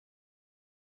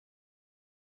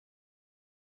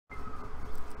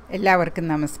എല്ലാവർക്കും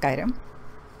നമസ്കാരം.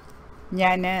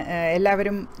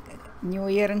 എല്ലാവരും ന്യൂ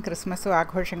ഇയറും ക്രിസ്മസും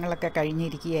ആഘോഷങ്ങളൊക്കെ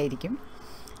കഴിഞ്ഞിരിക്കുകയായിരിക്കും.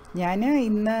 ഞാൻ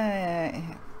ഇന്ന്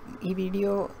ഈ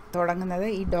വീഡിയോ തുടങ്ങുന്നത്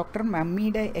ഈ ഡോക്ടർ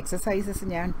മമ്മിയുടെ എക്സസൈസസ്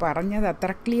ഞാൻ പറഞ്ഞത്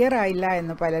അത്ര ക്ലിയർ ആയില്ല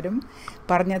എന്ന് പലരും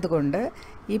പറഞ്ഞതുകൊണ്ട്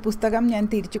ഈ പുസ്തകം ഞാൻ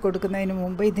തിരിച്ചു കൊടുക്കുന്നതിന്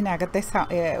മുമ്പ് ഇതിനകത്തെ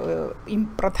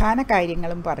പ്രധാന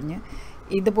കാര്യങ്ങളും പറഞ്ഞ്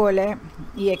ഇതുപോലെ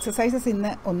ഈ എക്സസൈസസ് ഇന്ന്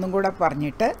ഒന്നും കൂടെ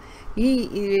പറഞ്ഞിട്ട്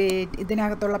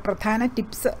ഇതിനകത്തുള്ള പ്രധാന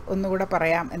ടിപ്സ് ഒന്നുകൂടെ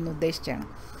പറയാം എന്നുദ്ദേശിച്ചാണ്.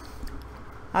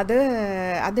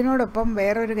 അതിനോടൊപ്പം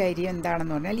വേറൊരു കാര്യം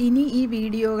എന്താണെന്ന് പറഞ്ഞാൽ ഇനി ഈ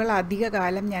വീഡിയോകൾ അധിക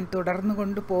കാലം ഞാൻ തുടർന്നു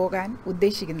കൊണ്ട് പോകാൻ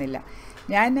ഉദ്ദേശിക്കുന്നില്ല.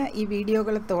 ഞാൻ ഈ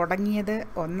വീഡിയോകൾ തുടങ്ങിയത്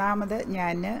ഒന്നാമത്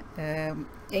ഞാൻ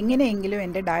എങ്ങനെയെങ്കിലും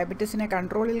എൻ്റെ ഡയബറ്റീസിനെ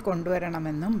കൺട്രോളിൽ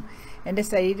കൊണ്ടുവരണമെന്നും എൻ്റെ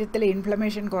ശരീരത്തിലെ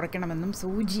ഇൻഫ്ലമേഷൻ കുറയ്ക്കണമെന്നും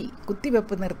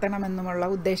കുത്തിവെപ്പ് നിർത്തണമെന്നുമുള്ള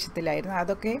ഉദ്ദേശത്തിലായിരുന്നു.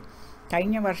 അതൊക്കെ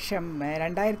കഴിഞ്ഞ വർഷം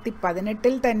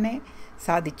 2018 തന്നെ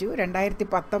സാധിച്ചു.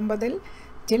 2019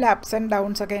 ചില അപ്സ് ആൻഡ്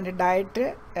ഡൗൺസൊക്കെ എൻ്റെ ഡയറ്റ്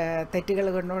തെറ്റുകൾ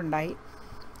കൊണ്ടുണ്ടായി.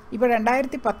 ഇപ്പോൾ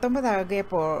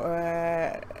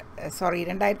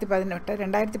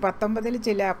 2019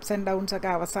 ചില അപ്സ് ആൻഡ് ഡൗൺസൊക്കെ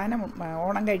അവസാനം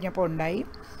ഓണം കഴിഞ്ഞപ്പോൾ ഉണ്ടായി.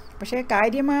 പക്ഷേ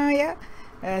കാര്യമായ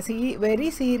വെരി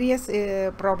സീരിയസ്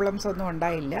പ്രോബ്ലംസ് ഒന്നും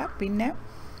ഉണ്ടായില്ല. പിന്നെ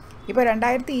ഇപ്പോൾ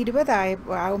 2020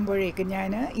 ആകുമ്പോഴേക്കും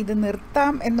ഞാൻ ഇത്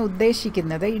നിർത്താം എന്ന്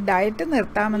ഉദ്ദേശിക്കുന്നത് ഈ ഡയറ്റ്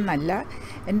നിർത്താമെന്നല്ല.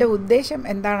 എൻ്റെ ഉദ്ദേശം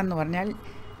എന്താണെന്ന് പറഞ്ഞാൽ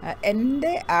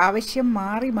എൻ്റെ ആവശ്യം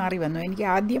മാറി വന്നു. എനിക്ക്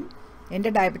ആദ്യം എൻ്റെ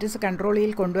ഡയബറ്റീസ്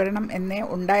കൺട്രോളിൽ കൊണ്ടുവരണം എന്നേ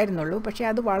ഉണ്ടായിരുന്നുള്ളൂ. പക്ഷേ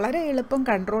അത് വളരെ എളുപ്പം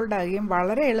കൺട്രോൾഡ് ആകുകയും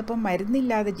വളരെ എളുപ്പം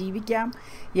മരുന്നില്ലാതെ ജീവിക്കാം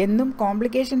എന്നും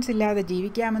കോംപ്ലിക്കേഷൻസ് ഇല്ലാതെ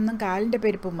ജീവിക്കാമെന്നും കാലിൻ്റെ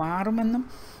പെരുപ്പ് മാറുമെന്നും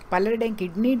പലരുടെയും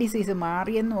കിഡ്നി ഡിസീസ്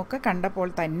മാറിയെന്നും ഒക്കെ കണ്ടപ്പോൾ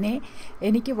തന്നെ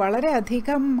എനിക്ക്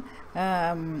വളരെയധികം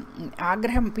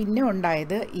ആഗ്രഹം പിന്നെ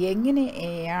ഉണ്ടായത്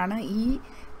എങ്ങനെയാണ്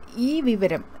ഈ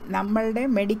വിവരം നമ്മളുടെ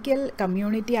മെഡിക്കൽ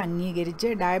കമ്മ്യൂണിറ്റി അംഗീകരിച്ച്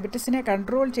ഡയബറ്റീസിനെ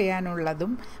കൺട്രോൾ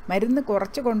ചെയ്യാനുള്ളതും മരുന്ന്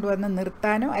കുറച്ച് കൊണ്ടുവന്ന്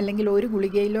നിർത്താനോ അല്ലെങ്കിൽ ഒരു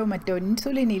ഗുളികയിലോ മറ്റോ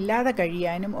ഇൻസുലിൻ ഇല്ലാതെ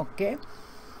കഴിയാനും ഒക്കെ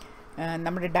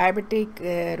നമ്മുടെ ഡയബറ്റിക്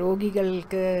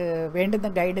രോഗികൾക്ക് വേണ്ടുന്ന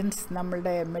ഗൈഡൻസ്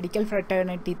നമ്മളുടെ മെഡിക്കൽ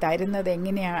ഫ്രട്ടേണിറ്റി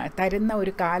തരുന്ന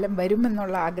ഒരു കാലം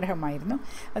വരുമെന്നുള്ള ആഗ്രഹമായിരുന്നു.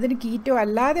 അതിന് കീറ്റോ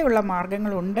അല്ലാതെയുള്ള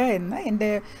മാർഗങ്ങളുണ്ട് എന്ന്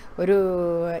എൻ്റെ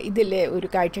ഒരു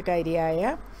കാഴ്ചക്കാരിയായ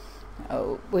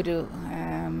ഒരു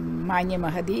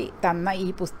മാന്യമഹതി തന്ന ഈ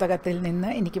പുസ്തകത്തിൽ നിന്ന്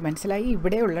എനിക്ക് മനസ്സിലായി.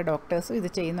 ഇവിടെയുള്ള ഡോക്ടേഴ്സും ഇത്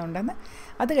ചെയ്യുന്നുണ്ടെന്ന്.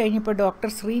 അത് കഴിഞ്ഞപ്പോൾ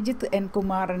ഡോക്ടർ ശ്രീജിത്ത് എൻ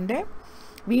കുമാറിൻ്റെ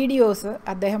വീഡിയോസ്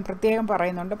അദ്ദേഹം പ്രത്യേകം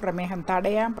പറയുന്നുണ്ട്. പ്രമേഹം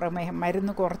തടയാം, പ്രമേഹം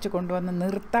മരുന്ന് കുറച്ച് കൊണ്ടുവന്ന്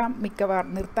നിർത്താം,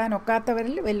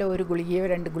 നിർത്താനൊക്കാത്തവരിൽ ഒരു ഗുളികയോ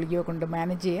 2 ഗുളികയോ കൊണ്ട്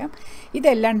മാനേജ് ചെയ്യാം.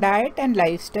 ഇതെല്ലാം diet and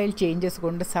life style changes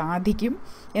കൊണ്ട് സാധിക്കും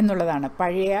എന്നുള്ളതാണ്.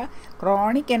 പഴയ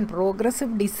ക്രോണിക് ആൻഡ്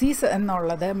പ്രോഗ്രസീവ് ഡിസീസ്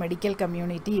എന്നുള്ളത് മെഡിക്കൽ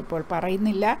കമ്മ്യൂണിറ്റി ഇപ്പോൾ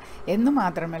പറയുന്നില്ല എന്ന്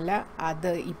മാത്രമല്ല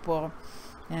അത് ഇപ്പോൾ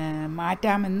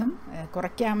മാറ്റാമെന്നും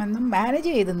കുറയ്ക്കാമെന്നും മാനേജ്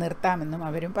ചെയ്ത് നിർത്താമെന്നും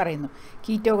അവരും പറയുന്നു.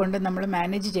 കീറ്റോ കൊണ്ട് നമ്മൾ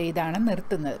മാനേജ് ചെയ്താണ്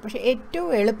നിർത്തുന്നത്. പക്ഷേ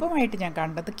ഏറ്റവും എളുപ്പമായിട്ട് ഞാൻ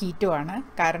കണ്ടത് കീറ്റോ ആണ്.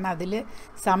 കാരണം അതിൽ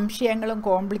സംശയങ്ങളും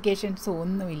കോംപ്ലിക്കേഷൻസും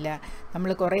ഒന്നുമില്ല. നമ്മൾ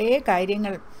കുറേ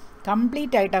കാര്യങ്ങൾ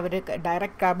കംപ്ലീറ്റ് ആയിട്ട് അവർ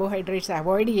ഡയറക്റ്റ് കാർബോഹൈഡ്രേറ്റ്സ്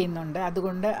അവോയ്ഡ് ചെയ്യുന്നുണ്ട്.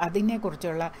 അതുകൊണ്ട്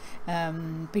അതിനെക്കുറിച്ചുള്ള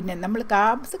പിന്നെ നമ്മൾ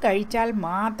കാർബ്സ് കഴിച്ചാൽ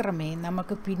മാത്രമേ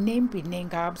നമുക്ക് പിന്നെയും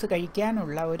കാർബ്സ്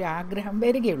കഴിക്കാനുള്ള ഒരു ആഗ്രഹം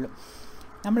വരികയുള്ളൂ.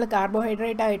 നമ്മൾ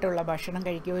കാർബോഹൈഡ്രേറ്റ് ആയിട്ടുള്ള ഭക്ഷണം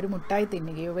കഴിക്കുകയോ ഒരു മുട്ടായി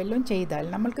തിന്നുകയോ വല്ലതും ചെയ്താൽ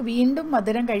നമ്മൾക്ക് വീണ്ടും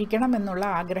മധുരം കഴിക്കണം എന്നുള്ള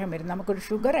ആഗ്രഹം വരും. നമുക്കൊരു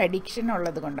ഷുഗർ അഡിക്ഷൻ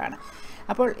ഉള്ളത് കൊണ്ടാണ്.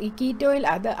 അപ്പോൾ ഈ കീറ്റോയിൽ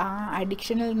ആ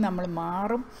അഡിക്ഷനിൽ നിന്ന് നമ്മൾ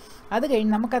മാറും. അത്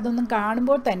കഴിഞ്ഞ് നമുക്കതൊന്നും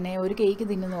കാണുമ്പോൾ തന്നെ ഒരു കേക്ക്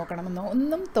തിന്നു നോക്കണമെന്നോ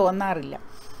ഒന്നും തോന്നാറില്ല.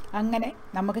 അങ്ങനെ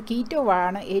നമുക്ക് കീറ്റോ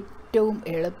ആണ് ഏറ്റവും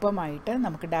എളുപ്പമായിട്ട്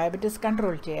നമുക്ക് ഡയബറ്റീസ്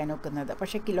കൺട്രോൾ ചെയ്യാൻ ഒക്കുന്നത്.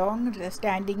 പക്ഷേ ലോങ്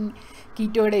സ്റ്റാൻഡിങ്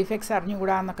കീറ്റോയുടെ ഇഫക്ട്സ്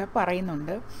അറിഞ്ഞുകൂടാന്നൊക്കെ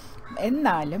പറയുന്നുണ്ട്.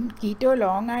 എന്നാലും കീറ്റോ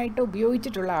ലോങ് ആയിട്ട്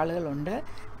ഉപയോഗിച്ചിട്ടുള്ള ആളുകളുണ്ട്.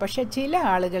 പക്ഷേ ചില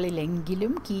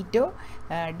ആളുകളിലെങ്കിലും കീറ്റോ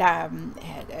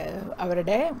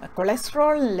അവരുടെ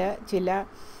കൊളസ്ട്രോളിൽ ചില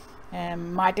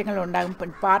മാറ്റങ്ങളുണ്ടാകും,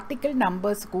 പാർട്ടിക്കിൾ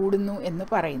നമ്പേഴ്സ് കൂടുന്നു എന്ന്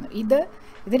പറയുന്നു.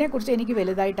 ഇതിനെക്കുറിച്ച് എനിക്ക്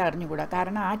വലുതായിട്ട് അറിഞ്ഞുകൂടാ.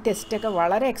 കാരണം ആ ടെസ്റ്റൊക്കെ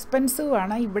വളരെ എക്സ്പെൻസീവ്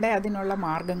ആണ്. ഇവിടെ അതിനുള്ള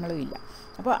മാർഗങ്ങളും ഇല്ല.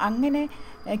 അപ്പോൾ അങ്ങനെ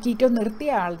കീറ്റോ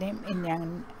നിർത്തിയ ആളിനെയും ഞാൻ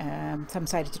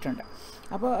സംസാരിച്ചിട്ടുണ്ട്.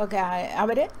 അപ്പോൾ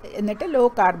അവർ എന്നിട്ട് ലോ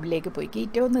കാർബിലേക്ക് പോയി.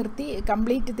 കീറ്റോ നിർത്തി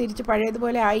കംപ്ലീറ്റ് തിരിച്ച്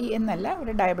പഴയതുപോലെ ആയി എന്നല്ല, അവർ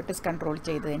ഡയബറ്റീസ് കൺട്രോൾ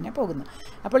ചെയ്ത് തന്നെ പോകുന്നു.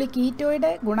 അപ്പോൾ ഈ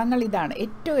കീറ്റോയുടെ ഗുണങ്ങൾ ഇതാണ്.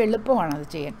 ഏറ്റവും എളുപ്പമാണ് അത്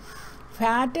ചെയ്യാൻ.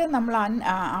 ഫാറ്റ് നമ്മൾ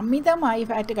അമിതമായി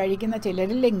ഫാറ്റ് കഴിക്കുന്ന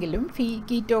ചിലരില്ലെങ്കിലും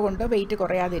കീറ്റോ കൊണ്ട് വെയിറ്റ്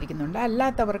കുറയാതിരിക്കുന്നുണ്ട്.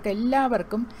 അല്ലാത്തവർക്ക്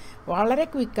എല്ലാവർക്കും വളരെ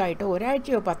ക്വിക്കായിട്ട്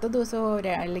ഒരാഴ്ചയോ 10 ദിവസമോ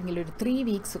അല്ലെങ്കിൽ ഒരു 3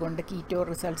 വീക്സ് കൊണ്ട് കീറ്റോ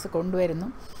റിസൾട്ട്സ് കൊണ്ടുവരുന്നു.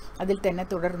 അതിൽ തന്നെ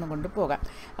തുടർന്നു കൊണ്ടുപോകാം.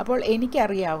 അപ്പോൾ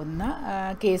എനിക്കറിയാവുന്ന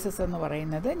കേസസ് എന്ന്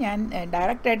പറയുന്നത്, ഞാൻ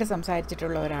ഡയറക്റ്റായിട്ട്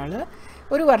സംസാരിച്ചിട്ടുള്ള ഒരാൾ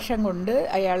 1 വർഷം കൊണ്ട്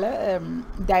അയാൾ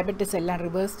ഡയബറ്റീസ് എല്ലാം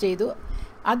റിവേഴ്സ് ചെയ്തു.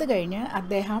 അത് കഴിഞ്ഞ്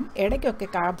അദ്ദേഹം ഇടയ്ക്കൊക്കെ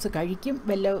കാർബ്സ് കഴിക്കും,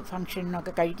 വല്ല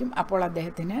ഫംഗ്ഷനൊക്കെ കഴിക്കും. അപ്പോൾ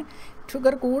അദ്ദേഹത്തിന്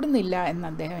ഷുഗർ കൂടുന്നില്ല എന്ന്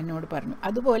അദ്ദേഹം എന്നോട് പറഞ്ഞു.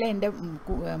 അതുപോലെ എൻ്റെ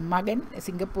മകൻ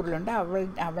സിംഗപ്പൂരിലുണ്ട്.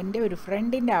 അവൻ്റെ ഒരു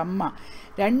ഫ്രണ്ടിൻ്റെ അമ്മ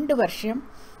 2 വർഷം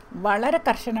വളരെ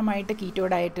കർശനമായിട്ട് കീറ്റോ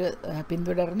ഡയറ്റ്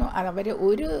പിന്തുടർന്നു. അവർ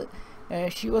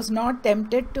she was not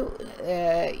tempted to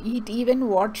eat even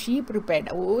what she prepared.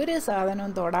 ഒരു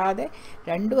സാധനവും തൊടാതെ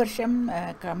 2 വർഷം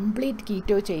കംപ്ലീറ്റ്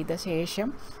കീറ്റോ ചെയ്ത ശേഷം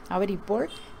അവരിപ്പോൾ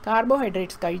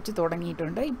കാർബോഹൈഡ്രേറ്റ്സ് കഴിച്ചു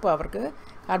തുടങ്ങിയിട്ടുണ്ട്. ഇപ്പോൾ അവർക്ക്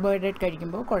കാർബോഹൈഡ്രേറ്റ്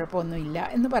കഴിക്കുമ്പോൾ കുഴപ്പമൊന്നുമില്ല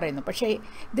എന്ന് പറയുന്നു. പക്ഷേ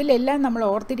ഇതിലെല്ലാം നമ്മൾ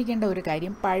ഓർത്തിരിക്കേണ്ട ഒരു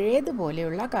കാര്യം,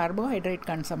 പഴയതുപോലെയുള്ള കാർബോഹൈഡ്രേറ്റ്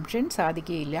കൺസംഷൻ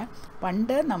സാധിക്കുകയില്ല.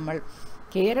 പണ്ട് നമ്മൾ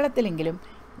കേരളത്തിലെങ്കിലും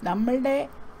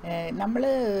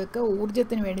നമ്മൾക്ക്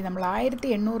ഊർജ്ജത്തിന് വേണ്ടി നമ്മൾ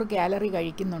 1800 കാലറി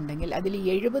കഴിക്കുന്നുണ്ടെങ്കിൽ അതിൽ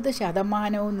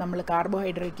 70% നമ്മൾ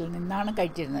കാർബോഹൈഡ്രേറ്റിൽ നിന്നാണ്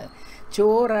കഴിച്ചിരുന്നത്.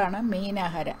 ചോറാണ് മെയിൻ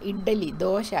ആഹാരം. ഇഡ്ഡലി,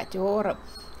 ദോശ, ചോറ്,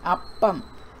 അപ്പം,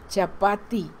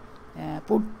 ചപ്പാത്തി,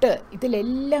 പുട്ട്,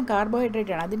 ഇതിലെല്ലാം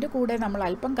കാർബോഹൈഡ്രേറ്റാണ്. അതിൻ്റെ കൂടെ നമ്മൾ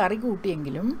അല്പം കറി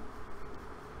കൂട്ടിയെങ്കിലും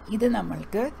ഇത്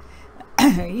നമ്മൾക്ക്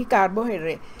ഈ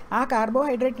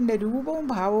കാർബോഹൈഡ്രേറ്റിൻ്റെ രൂപവും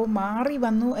ഭാവവും മാറി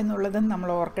വന്നു എന്നുള്ളതും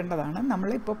നമ്മൾ ഓർക്കേണ്ടതാണ്.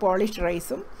 നമ്മളിപ്പോൾ പോളിഷ്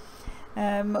റൈസും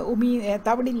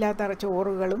തവിടില്ലാത്ത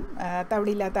ചോറുകളും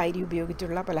തവിടില്ലാത്ത അരി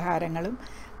ഉപയോഗിച്ചുള്ള പലഹാരങ്ങളും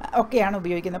ഒക്കെയാണ്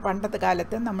ഉപയോഗിക്കുന്നത്. പണ്ടത്തെ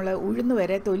കാലത്ത് നമ്മൾ ഉഴുന്ന്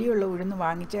വരെ തൊലിയുള്ള ഉഴുന്ന്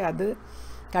വാങ്ങിച്ച് അത്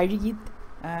കഴുകി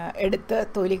എടുത്ത്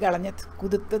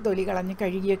കുതിർത്ത് തൊലി കളഞ്ഞ്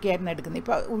കഴുകിയൊക്കെ ആയിരുന്നു എടുക്കുന്നത്.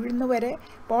 ഇപ്പോൾ ഉഴുന്ന് വരെ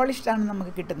പോളിഷ്ഡാണ്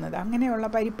നമുക്ക് കിട്ടുന്നത്. അങ്ങനെയുള്ള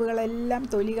പരിപ്പുകളെല്ലാം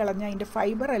തൊലി കളഞ്ഞ് അതിൻ്റെ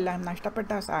ഫൈബറെല്ലാം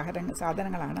നഷ്ടപ്പെട്ട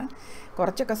സാധനങ്ങളാണ്.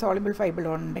 കുറച്ചൊക്കെ സോളിബിൾ ഫൈബർ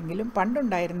ഉണ്ടെങ്കിലും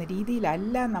പണ്ടുണ്ടായിരുന്ന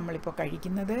രീതിയിലല്ല നമ്മളിപ്പോൾ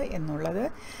കഴിക്കുന്നത് എന്നുള്ളത്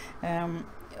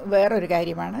വേറൊരു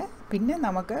കാര്യമാണ്. പിന്നെ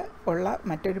നമുക്ക് ഉള്ള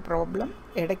മറ്റൊരു പ്രോബ്ലം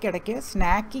ഇടയ്ക്കിടയ്ക്ക്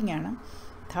സ്നാക്കിംഗ് ആണ്.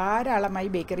 ധാരാളമായി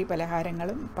ബേക്കറി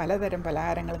പലഹാരങ്ങളും പലതരം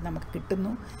പലഹാരങ്ങളും നമുക്ക്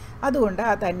കിട്ടുന്നു. അതുകൊണ്ട്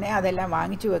അതെല്ലാം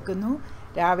വാങ്ങിച്ചു വെക്കുന്നു.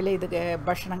 രാവിലെ ഇത്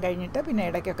ഭക്ഷണം കഴിഞ്ഞിട്ട് പിന്നെ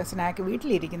ഇടയ്ക്കൊക്കെ സ്നാക്ക്,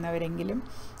 വീട്ടിലിരിക്കുന്നവരെങ്കിലും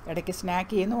ഇടയ്ക്ക്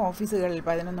സ്നാക്ക് ചെയ്യുന്നു. ഓഫീസുകളിൽ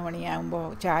 11 മണിയാകുമ്പോൾ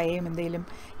ചായയും എന്തെങ്കിലും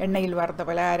എണ്ണയിൽ വറുത്ത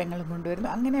പലഹാരങ്ങളും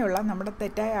കൊണ്ടുവരുന്നു. അങ്ങനെയുള്ള നമ്മുടെ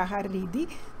തെറ്റായ ആഹാര രീതി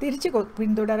തിരിച്ച്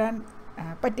പിന്തുടരാൻ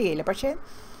പറ്റുകയില്ല. പക്ഷേ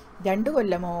 2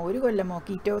 കൊല്ലമോ 1 കൊല്ലമോ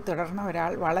കീറ്റോ തുടർന്ന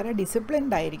ഒരാൾ വളരെ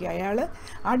ഡിസിപ്ലിൻഡ് ആയിരിക്കും. അയാൾ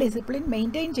ആ ഡിസിപ്ലിൻ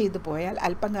മെയിൻറ്റെയിൻ ചെയ്തു പോയാൽ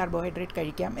അല്പം കാർബോഹൈഡ്രേറ്റ്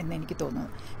കഴിക്കാം എന്ന് എനിക്ക് തോന്നുന്നു.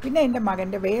 പിന്നെ എൻ്റെ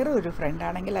മകൻ്റെ വേറൊരു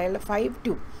ഫ്രണ്ടാണെങ്കിൽ അയാൾ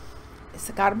 5-2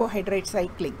 കാർബോഹൈഡ്രേറ്റ്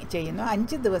സൈക്ലിംഗ് ചെയ്യുന്നു.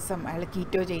 5 ദിവസം അയാൾ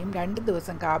കീറ്റോ ചെയ്യും, 2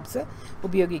 ദിവസം കാർബ്സ്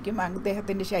ഉപയോഗിക്കും.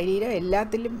 അദ്ദേഹത്തിൻ്റെ ശരീരം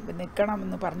എല്ലാത്തിലും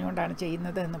നിൽക്കണമെന്ന് പറഞ്ഞുകൊണ്ടാണ്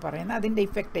ചെയ്യുന്നത് എന്ന് പറയുന്നത്. അതിൻ്റെ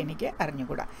ഇഫക്റ്റ് എനിക്ക്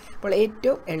അറിഞ്ഞുകൂടാ. അപ്പോൾ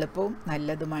ഏറ്റവും എളുപ്പവും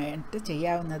നല്ലതുമായിട്ട്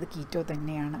ചെയ്യാവുന്നത് കീറ്റോ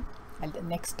തന്നെയാണ്.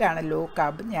 നെക്സ്റ്റാണ് ലോ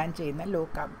കാർബ്. ഞാൻ ചെയ്യുന്ന ലോ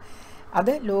കാർബ്, അത്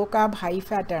ലോ കാർബ് ഹൈ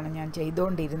ഫാറ്റാണ് ഞാൻ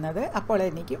ചെയ്തുകൊണ്ടിരുന്നത്. അപ്പോൾ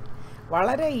എനിക്ക്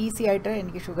വളരെ ഈസി ആയിട്ട്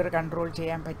എനിക്ക് ഷുഗർ കൺട്രോൾ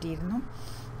ചെയ്യാൻ പറ്റിയിരുന്നു.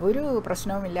 ഒരു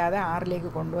പ്രശ്നവുമില്ലാതെ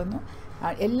 6ലേക്ക് കൊണ്ടുവന്നു.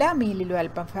 എല്ലാ മീലിലും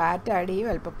അല്പം ഫാറ്റ് ആഡ് ചെയ്യും,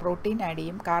 അല്പം പ്രോട്ടീൻ ആഡ്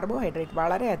ചെയ്യും, കാർബോഹൈഡ്രേറ്റ്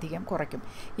വളരെയധികം കുറയ്ക്കും.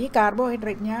 ഈ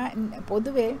കാർബോഹൈഡ്രേറ്റ് ഞാൻ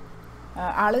പൊതുവേ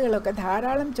ആളുകളൊക്കെ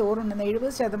ധാരാളം ചോറുണ്ടെന്ന്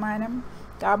 70%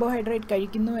 കാർബോഹൈഡ്രേറ്റ്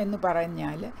കഴിക്കുന്നു എന്ന്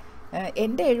പറഞ്ഞാൽ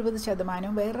എൻ്റെ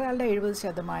 70% വേറൊരാളുടെ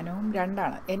 70%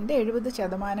 രണ്ടാണ്. എൻ്റെ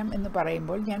 70% എന്ന്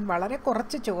പറയുമ്പോൾ ഞാൻ വളരെ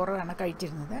കുറച്ച് ചോറാണ്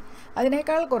കഴിച്ചിരുന്നത്.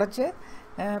 അതിനേക്കാൾ കുറച്ച്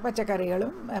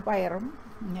പച്ചക്കറികളും പയറും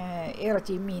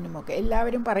ഇറച്ചിയും മീനുമൊക്കെ.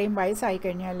 എല്ലാവരും പറയും വയസ്സായി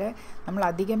കഴിഞ്ഞാൽ നമ്മൾ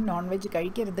അധികം നോൺ വെജ്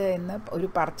കഴിക്കരുത് എന്ന് ഒരു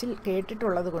പറച്ചിൽ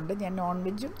കേട്ടിട്ടുള്ളത് കൊണ്ട് ഞാൻ നോൺ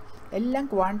വെജും എല്ലാം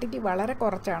ക്വാണ്ടിറ്റി വളരെ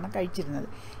കുറച്ചാണ് കഴിച്ചിരുന്നത്.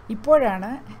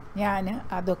 ഇപ്പോഴാണ് ഞാൻ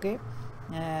അതൊക്കെ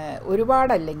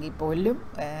ഒരുപാടല്ലെങ്കിൽ പോലും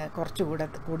കുറച്ചുകൂടെ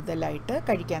കൂടുതലായിട്ട്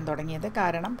കഴിക്കാൻ തുടങ്ങിയത്.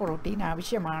 കാരണം പ്രോട്ടീൻ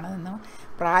ആവശ്യമാണ്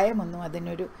പ്രായമൊന്നും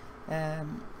അതിനൊരു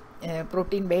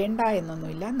പ്രോട്ടീൻ വേണ്ട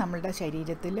എന്നൊന്നുമില്ല. നമ്മളുടെ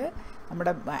ശരീരത്തിൽ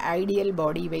നമ്മുടെ ideal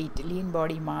body weight, lean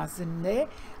body മാസിൻ്റെ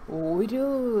 1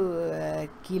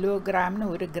 കിലോഗ്രാമിന്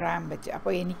 1 ഗ്രാം വെച്ച്,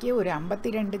 അപ്പോൾ എനിക്ക് ഒരു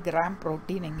 52 ഗ്രാം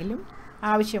പ്രോട്ടീനെങ്കിലും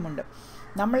ആവശ്യമുണ്ട്.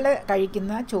 നമ്മൾ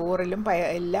കഴിക്കുന്ന ചോറിലും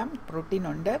എല്ലാം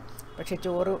പ്രോട്ടീനുണ്ട്. പക്ഷേ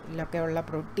ചോറിലൊക്കെ ഉള്ള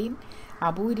പ്രോട്ടീൻ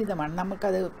അപൂരിതമാണ്.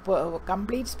 നമുക്കത്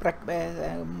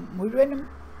മുഴുവനും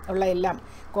ഉള്ള എല്ലാം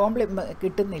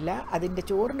കിട്ടുന്നില്ല. അതിൻ്റെ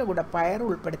ചോറിൻ്റെ കൂടെ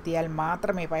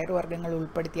പയറുവർഗ്ഗങ്ങൾ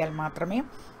ഉൾപ്പെടുത്തിയാൽ മാത്രമേ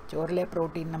ചോറിലെ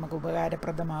പ്രോട്ടീൻ നമുക്ക്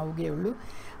ഉപകാരപ്രദമാവുകയുള്ളൂ.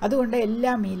 അതുകൊണ്ട്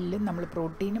എല്ലാ മീലിലും നമ്മൾ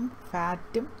പ്രോട്ടീനും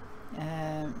ഫാറ്റും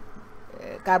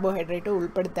കാർബോഹൈഡ്രേറ്റ്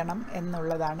ഉൾപ്പെടുത്തണം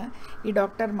എന്നുള്ളതാണ് ഈ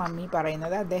ഡോക്ടർ മമ്മി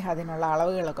പറയുന്നത്. അദ്ദേഹം അതിനുള്ള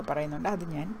അളവുകളൊക്കെ പറയുന്നുണ്ട്. അത്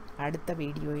ഞാൻ അടുത്ത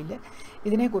വീഡിയോയിൽ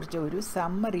ഇതിനെക്കുറിച്ച് ഒരു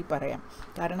സമ്മറി പറയാം.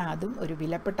 കാരണം അതും ഒരു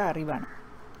വിലപ്പെട്ട അറിവാണ്.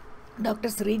 ഡോക്ടർ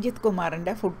ശ്രീജിത്ത്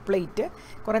കുമാറിൻ്റെ ഫുഡ് പ്ലേറ്റ്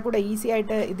കുറെ കൂടെ ഈസി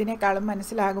ആയിട്ട് ഇതിനേക്കാളും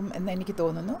മനസ്സിലാകും എന്ന് എനിക്ക്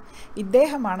തോന്നുന്നു.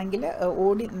 ഇദ്ദേഹമാണെങ്കിൽ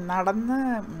നടന്ന്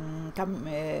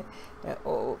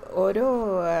ഓരോ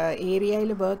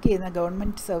ഏരിയയിൽ വർക്ക് ചെയ്യുന്ന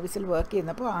ഗവൺമെൻറ് സർവീസിൽ വർക്ക്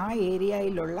ചെയ്യുന്നപ്പോൾ ആ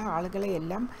ഏരിയയിലുള്ള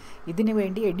ആളുകളെയെല്ലാം ഇതിനു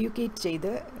വേണ്ടി എഡ്യൂക്കേറ്റ്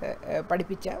ചെയ്ത്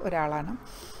പഠിപ്പിച്ച ഒരാളാണ്.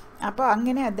 അപ്പോൾ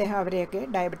അങ്ങനെ അദ്ദേഹം അവരെയൊക്കെ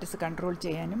ഡയബറ്റിസ് കൺട്രോൾ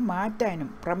ചെയ്യാനും മാറ്റാനും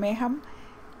പ്രമേഹം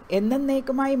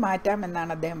എന്നേക്കുമായി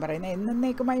മാറ്റാമെന്നാണ് അദ്ദേഹം പറയുന്നത്.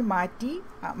 എന്നേക്കുമായി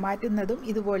മാറ്റുന്നതും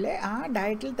ഇതുപോലെ ആ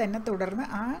ഡയറ്റിൽ തന്നെ തുടർന്ന്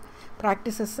ആ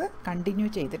പ്രാക്ടീസസ് കണ്ടിന്യൂ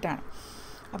ചെയ്തിട്ടാണ്.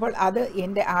 അപ്പോൾ അത്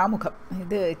എൻ്റെ ആമുഖം.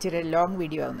 ഇത് ഇച്ചിരി ലോങ്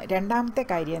വീഡിയോ ആകുന്നു. രണ്ടാമത്തെ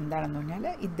കാര്യം എന്താണെന്ന് പറഞ്ഞാൽ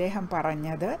ഇദ്ദേഹം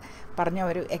പറഞ്ഞ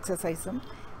ഒരു എക്സസൈസും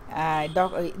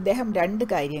ഇദ്ദേഹം 2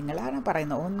 കാര്യങ്ങളാണ്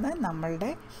പറയുന്നത്. ഒന്ന് നമ്മളുടെ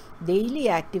ഡെയിലി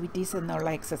ആക്ടിവിറ്റീസ് എന്നുള്ള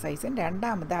എക്സസൈസും,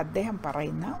 രണ്ടാമത് അദ്ദേഹം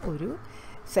പറയുന്ന ഒരു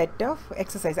സെറ്റ് ഓഫ്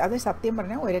എക്സസൈസ്. അത് സത്യം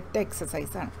പറഞ്ഞാൽ ഒരൊറ്റ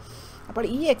എക്സസൈസാണ്. അപ്പോൾ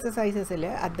ഈ എക്സസൈസസിൽ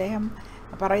അദ്ദേഹം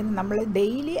പറയുന്നത് നമ്മൾ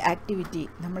ഡെയിലി ആക്ടിവിറ്റി,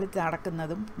 നമ്മൾ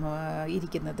നടക്കുന്നതും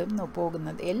ഇരിക്കുന്നതും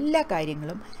പോകുന്നതും എല്ലാ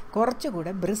കാര്യങ്ങളും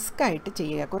കുറച്ചുകൂടെ ബ്രിസ്കായിട്ട്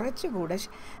ചെയ്യുക, കുറച്ചുകൂടെ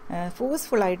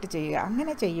ഫോഴ്സ്ഫുള്ളായിട്ട് ചെയ്യുക.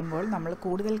 അങ്ങനെ ചെയ്യുമ്പോൾ നമ്മൾ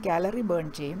കൂടുതൽ കാലറി ബേൺ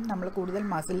ചെയ്യും, നമ്മൾ കൂടുതൽ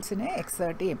മസിൽസിനെ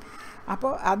എക്സേർട്ട് ചെയ്യും.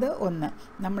 അപ്പോൾ അത് ഒന്ന്.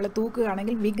 നമ്മൾ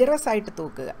തൂക്കുകയാണെങ്കിൽ വിഗറസ് ആയിട്ട്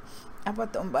തൂക്കുക. അപ്പോൾ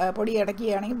പൊടി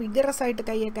അടയ്ക്കുകയാണെങ്കിൽ വിഗറസ് ആയിട്ട്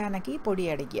കൈയൊക്കെ അനക്കി പൊടി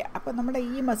അടയ്ക്കുക. അപ്പോൾ നമ്മുടെ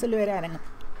ഈ മസിൽ വരെ അനങ്ങും.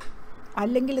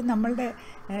 അല്ലെങ്കിൽ നമ്മളുടെ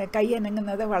കൈ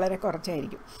അനങ്ങുന്നത് വളരെ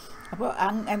കുറച്ചായിരിക്കും. അപ്പോൾ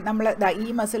നമ്മൾ ഈ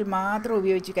മസിൽ മാത്രം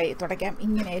ഉപയോഗിച്ച് കൈ തുടയ്ക്കാം,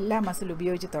 ഇങ്ങനെ എല്ലാ മസിൽ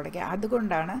ഉപയോഗിച്ച് തുടയ്ക്കാം.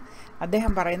 അതുകൊണ്ടാണ്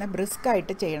അദ്ദേഹം പറയുന്നത്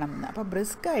ബ്രിസ്കായിട്ട് ചെയ്യണമെന്ന്. അപ്പോൾ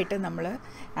ബ്രിസ്കായിട്ട് നമ്മൾ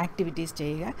ആക്ടിവിറ്റീസ്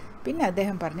ചെയ്യുക.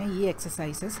 അദ്ദേഹം പറഞ്ഞ ഈ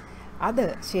എക്സസൈസസ് അത്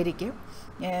ശരിക്കും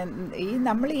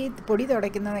നമ്മൾ ഈ പൊടി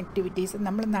തുടയ്ക്കുന്ന ആക്ടിവിറ്റീസ്,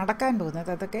 നമ്മൾ നടക്കാൻ പോകുന്നത്,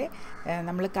 അതൊക്കെ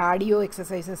നമ്മൾ കാർഡിയോ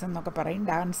എക്സസൈസസ് എന്നൊക്കെ പറയും.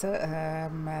 Dance,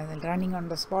 running on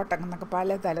the spot എന്നൊക്കെ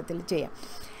പല തലത്തിൽ ചെയ്യാം.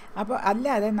 അപ്പോൾ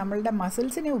അല്ലാതെ നമ്മളുടെ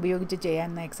മസിൽസിനെ ഉപയോഗിച്ച്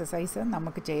ചെയ്യാവുന്ന എക്സസൈസ്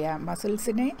നമുക്ക് ചെയ്യാം.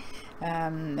 മസിൽസിനെ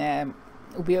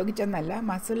ഉപയോഗിച്ചെന്നല്ല,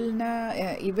 മസിലിന്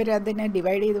ഇവരതിനെ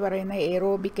ഡിവൈഡ് ചെയ്ത് പറയുന്ന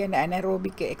എയറോബിക് ആൻഡ്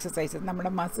അനറോബിക് എക്സസൈസസ്,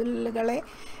 നമ്മുടെ മസിലുകളെ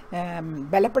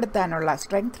ബലപ്പെടുത്താനുള്ള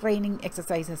സ്ട്രെങ്ത് ട്രെയിനിങ്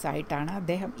എക്സസൈസസ് ആയിട്ടാണ്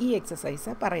അദ്ദേഹം ഈ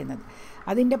എക്സസൈസ് പറയുന്നത്.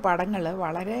 അതിൻ്റെ പടങ്ങൾ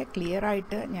വളരെ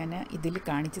ക്ലിയറായിട്ട് ഞാൻ ഇതിൽ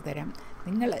കാണിച്ചു തരാം.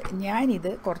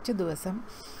 ഞാനിത് കുറച്ച് ദിവസം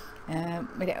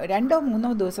 2-3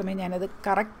 ദിവസമേ ഞാനത്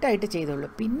കറക്റ്റായിട്ട് ചെയ്തുള്ളൂ.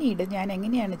 പിന്നീട് ഞാൻ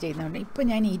എങ്ങനെയാണ് ചെയ്യുന്നത്, ഇപ്പോൾ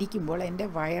ഞാൻ ഇരിക്കുമ്പോൾ എൻ്റെ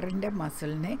വയറിൻ്റെ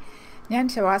മസിലിനെ ഞാൻ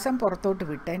ശ്വാസം പുറത്തോട്ട്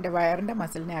വിട്ട് എൻ്റെ വയറിൻ്റെ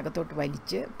മസിലിനെ അകത്തോട്ട്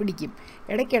വലിച്ച് പിടിക്കും.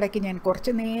 ഇടയ്ക്കിടയ്ക്ക് ഞാൻ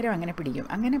കുറച്ച് നേരം അങ്ങനെ പിടിക്കും.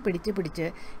 അങ്ങനെ പിടിച്ച്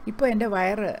ഇപ്പോൾ എൻ്റെ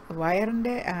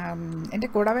എൻ്റെ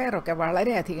കുടവയറൊക്കെ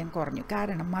വളരെയധികം കുറഞ്ഞു.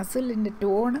 കാരണം മസിലിൻ്റെ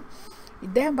ടോൺ,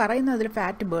 ഇദ്ദേഹം പറയുന്നത് അതിൽ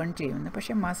ഫാറ്റ് ബേൺ ചെയ്യുമെന്ന്,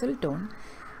 പക്ഷേ മസിൽ ടോൺ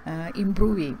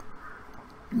ഇമ്പ്രൂവ് ചെയ്യും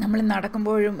നമ്മൾ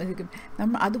നടക്കുമ്പോഴും.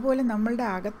 അതുപോലെ നമ്മളുടെ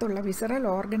അകത്തുള്ള വിസറൽ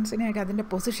ഓർഗൻസിനെയൊക്കെ അതിൻ്റെ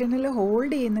പൊസിഷനിൽ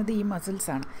ഹോൾഡ് ചെയ്യുന്നത് ഈ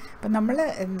മസിൽസാണ്. അപ്പം നമ്മൾ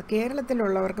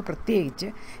കേരളത്തിലുള്ളവർക്ക് പ്രത്യേകിച്ച്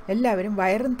എല്ലാവരും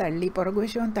വയറും തള്ളി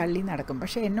പുറകുവശവും തള്ളി നടക്കും.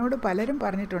 പക്ഷേ എന്നോട് പലരും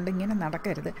പറഞ്ഞിട്ടുണ്ട് ഇങ്ങനെ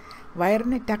നടക്കരുത്,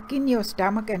 വയറിനെ ടക്ക് in your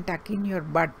stomach and tuck in your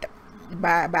but,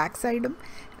 back സൈഡും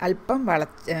അല്പം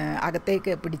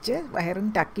അകത്തേക്ക് പിടിച്ച് വയറും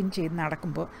ടക്കിൻ ചെയ്ത്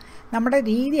നടക്കുമ്പോൾ നമ്മുടെ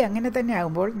രീതി അങ്ങനെ തന്നെ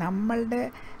ആകുമ്പോൾ നമ്മളുടെ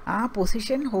ആ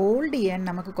പൊസിഷൻ ഹോൾഡ് ചെയ്യാൻ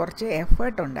നമുക്ക് കുറച്ച്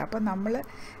എഫേർട്ടുണ്ട്. അപ്പോൾ നമ്മൾ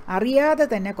അറിയാതെ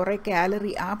തന്നെ കുറേ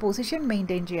കാലറി ആ പൊസിഷൻ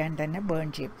മെയിൻറ്റെയിൻ ചെയ്യാൻ തന്നെ ബേൺ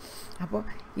ചെയ്യും. അപ്പോൾ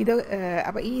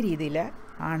ഈ രീതിയിൽ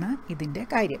ആണ് ഇതിൻ്റെ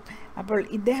കാര്യം. അപ്പോൾ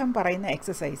ഇദ്ദേഹം പറയുന്ന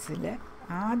എക്സസൈസിൽ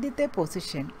ആദ്യത്തെ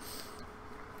പൊസിഷൻ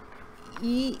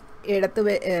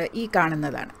ഈ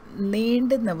കാണുന്നതാണ്.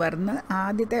 നീണ്ടു നിവർന്ന്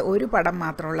ആദ്യത്തെ ഒരു പടം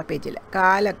മാത്രമുള്ള പേജിൽ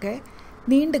കാലൊക്കെ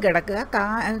നീണ്ടു കിടക്കുക,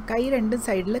 കൈ 2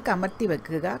 സൈഡിൽ കമർത്തി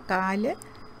വെക്കുക, കാല്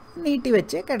നീട്ടി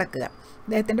വെച്ച് കിടക്കുക.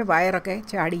 അദ്ദേഹത്തിൻ്റെ വയറൊക്കെ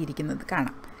ചാടിയിരിക്കുന്നത്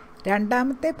കാണാം.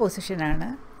 രണ്ടാമത്തെ പൊസിഷനാണ്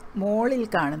മുകളിൽ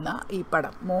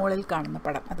കാണുന്ന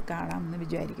പടം. അത് കാണാമെന്ന്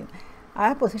വിചാരിക്കുന്നു. ആ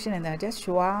പൊസിഷൻ എന്താ വെച്ചാൽ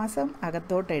ശ്വാസം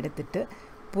അകത്തോട്ട് എടുത്തിട്ട്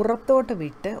പുറത്തോട്ട്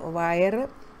വിട്ട് വയറ്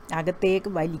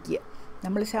അകത്തേക്ക് വലിക്കുക.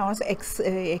 നമ്മൾ ശ്വാസം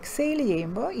എക്സെയിൽ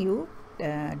ചെയ്യുമ്പോൾ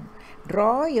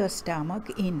ഡ്രോ യുവർ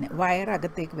സ്റ്റമക്ക് ഇൻ,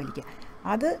 വയറകത്തേക്ക് വലിക്കുക.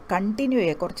 അത് കണ്ടിന്യൂ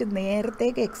ചെയ്യുക. കുറച്ച്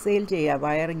നേരത്തേക്ക് എക്സെയിൽ ചെയ്യുക.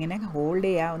 വയറിങ്ങനെ ഹോൾഡ്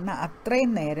ചെയ്യാവുന്ന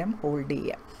അത്രയും നേരം ഹോൾഡ്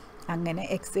ചെയ്യുക. അങ്ങനെ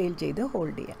എക്സെയിൽ ചെയ്ത്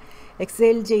ഹോൾഡ് ചെയ്യുക.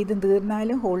 എക്സെയിൽ ചെയ്ത്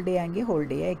തീർന്നാലും ഹോൾഡ് ചെയ്യാമെങ്കിൽ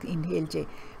ഹോൾഡ് ചെയ്യുക. ഇൻഹെയിൽ ചെയ്യുക.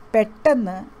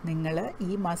 പെട്ടെന്ന് നിങ്ങൾ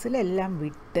ഈ മസിലെല്ലാം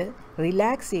വിട്ട്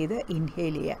റിലാക്സ് ചെയ്ത്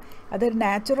ഇൻഹെയിൽ ചെയ്യുക. അതൊരു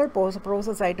നാച്ചുറൽ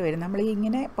പ്രോസസ്സായിട്ട് വരും. നമ്മൾ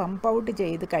ഇങ്ങനെ പമ്പ് ഔട്ട്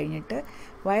ചെയ്ത് കഴിഞ്ഞിട്ട്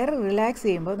വയറ് റിലാക്സ്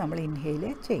ചെയ്യുമ്പോൾ നമ്മൾ ഇൻഹെയിൽ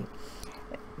ചെയ്യും.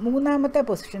 മൂന്നാമത്തെ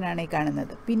പൊസിഷനാണ് ഈ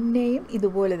കാണുന്നത്. പിന്നെയും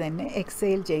ഇതുപോലെ തന്നെ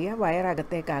എക്സെയിൽ ചെയ്യുക,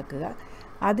 വയറകത്തേക്കാക്കുക.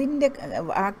 അതിൻ്റെ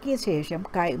ആക്കിയ ശേഷം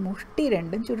മുഷ്ടി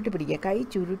 2 ചുരുട്ടി പിടിക്കുക. കൈ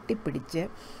ചുരുട്ടി പിടിച്ച്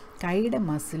കൈയുടെ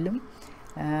മസിലും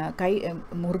കൈ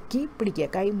മുറുക്കി പിടിക്കുക.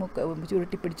 കൈ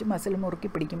ചുരുട്ടി പിടിച്ച് മസിൽ മുറുക്കി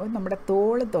പിടിക്കുമ്പോൾ നമ്മുടെ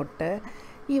തോള് തൊട്ട്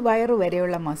ഈ വയറ്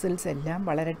വരെയുള്ള മസിൽസ് എല്ലാം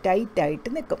വളരെ ടൈറ്റായിട്ട്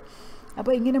നിൽക്കും.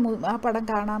 അപ്പോൾ ഇങ്ങനെ ആ പടം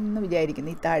കാണാമെന്ന്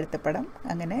വിചാരിക്കുന്നു. ഈ താഴത്തെ പടം.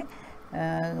 അങ്ങനെ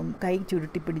കൈ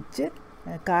ചുരുട്ടി പിടിച്ച്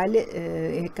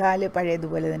കാല്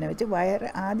പഴയതുപോലെ തന്നെ വെച്ച്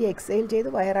ആദ്യം എക്സെയിൽ ചെയ്ത്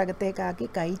വയറകത്തേക്കാക്കി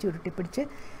കൈ ചുരുട്ടി പിടിച്ച്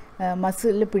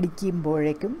മസിൽ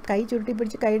പിടിക്കുമ്പോഴേക്കും, കൈ ചുരുട്ടി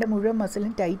പിടിച്ച് കൈയുടെ മുഴുവൻ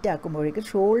മസിലും ടൈറ്റ് ആക്കുമ്പോഴേക്കും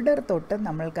ഷോൾഡർ തൊട്ട്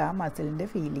നമ്മൾക്ക് ആ മസിലിൻ്റെ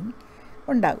ഫീലിംഗ്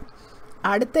ഉണ്ടാകും.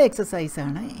 അടുത്ത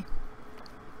എക്സസൈസാണ്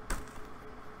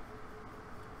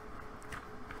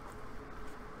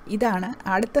ഇതാണ്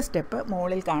അടുത്ത സ്റ്റെപ്പ്.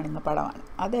 മുകളിൽ കാണുന്ന പടമാണ്.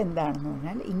 അതെന്താണെന്ന്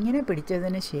പറഞ്ഞാൽ ഇങ്ങനെ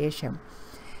പിടിച്ചതിന് ശേഷം,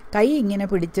 കൈ ഇങ്ങനെ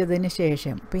പിടിച്ചതിന്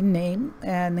ശേഷം പിന്നെയും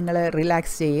നിങ്ങൾ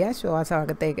റിലാക്സ് ചെയ്യുക, ശ്വാസം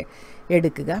അകത്തേക്ക്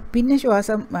എടുക്കുക. പിന്നെ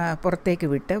ശ്വാസം പുറത്തേക്ക്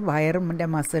വിട്ട് വയറിൻ്റെ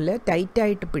മസിൽ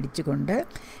ടൈറ്റായിട്ട് പിടിച്ചുകൊണ്ട്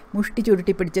മുഷ്ടി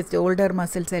ചുരുട്ടി പിടിച്ച ഷോൾഡർ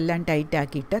മസിൽസ് എല്ലാം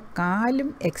ടൈറ്റാക്കിയിട്ട്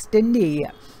കാലും എക്സ്റ്റെൻഡ്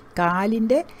ചെയ്യുക.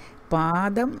 കാലിൻ്റെ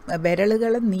പാദം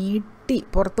വിരലുകൾ നീട്ടി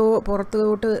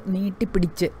പുറത്തോട്ട് നീട്ടി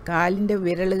പിടിച്ച് കാലിൻ്റെ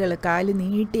വിരലുകൾ കാല്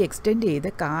നീട്ടി എക്സ്റ്റെൻഡ് ചെയ്ത്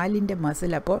കാലിൻ്റെ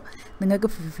മസിൽ അപ്പോൾ നിങ്ങൾക്ക്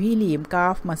ഫീൽ ചെയ്യും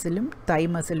കാഫ് മസിലും തൈ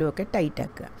മസിലും ഒക്കെ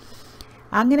ടൈറ്റാക്കുക.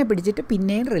 അങ്ങനെ പിടിച്ചിട്ട്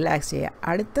പിന്നെയും റിലാക്സ് ചെയ്യുക.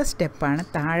 അടുത്ത സ്റ്റെപ്പാണ്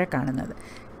താഴെ കാണുന്നത്.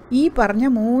 ഈ പറഞ്ഞ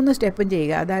 3 സ്റ്റെപ്പും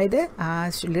ചെയ്യുക. അതായത്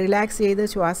റിലാക്സ് ചെയ്ത്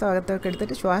ശ്വാസം അകത്തോട്ട്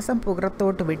എടുത്തിട്ട് ശ്വാസം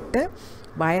പുറത്തോട്ട് വിട്ട്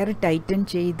വയറ് ടൈറ്റൻ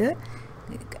ചെയ്ത്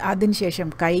അതിനുശേഷം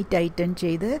കൈ ടൈറ്റൻ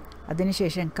ചെയ്ത്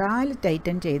അതിനുശേഷം കാല്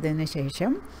ടൈറ്റൻ ചെയ്തതിന്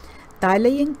ശേഷം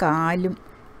തലയും കാലും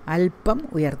അല്പം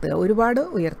ഉയർത്തുക. ഒരുപാട്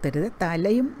ഉയർത്തരുത്.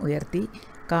 തലയും ഉയർത്തി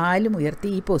കാലും ഉയർത്തി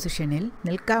ഈ പൊസിഷനിൽ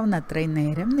നിൽക്കാവുന്ന അത്രയും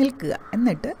നേരം നിൽക്കുക.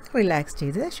 എന്നിട്ട് റിലാക്സ്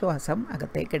ചെയ്ത് ശ്വാസം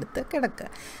അകത്തേക്കെടുത്ത് കിടക്കുക.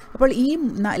 അപ്പോൾ ഈ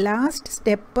ലാസ്റ്റ്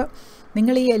സ്റ്റെപ്പ്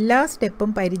നിങ്ങൾ ഈ എല്ലാ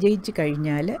സ്റ്റെപ്പും പരിചയിച്ച്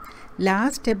കഴിഞ്ഞാൽ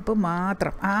ലാസ്റ്റ് സ്റ്റെപ്പ്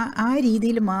മാത്രം ആ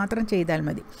രീതിയിൽ മാത്രം ചെയ്താൽ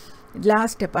മതി.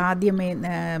 ലാസ്റ്റ് സ്റ്റെപ്പ് ആദ്യമേ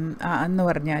എന്ന്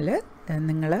പറഞ്ഞാൽ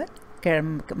നിങ്ങൾ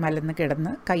മലന്ന്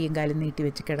കിടന്ന് കൈയും കാലും നീട്ടി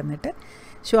വെച്ച് കിടന്നിട്ട്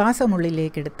ശ്വാസം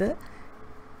ഉള്ളിലേക്കെടുത്ത്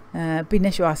പിന്നെ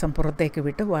ശ്വാസം പുറത്തേക്ക്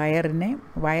വിട്ട്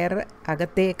വയറ്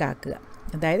അകത്തേക്കാക്കുക.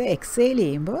 അതായത് എക്സേൽ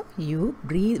ചെയ്യുമ്പോൾ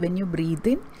when you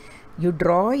breath in U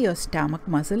draw your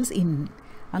stomach muscles in.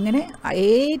 അങ്ങനെ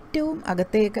ഏറ്റവും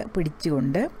അകത്തേക്ക്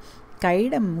പിടിച്ചുകൊണ്ട്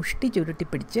കൈയുടെ മുഷ്ടി ചുരുട്ടി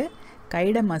പിടിച്ച്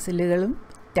കൈയുടെ മസിലുകളും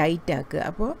ടൈറ്റാക്കുക.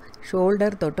 അപ്പോൾ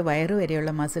ഷോൾഡർ തൊട്ട് വയറ്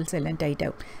വരെയുള്ള മസിൽസ് എല്ലാം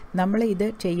ടൈറ്റാകും. നമ്മൾ ഇത്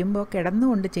ചെയ്യുമ്പോൾ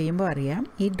കിടന്നുകൊണ്ട് ചെയ്യുമ്പോൾ അറിയാം,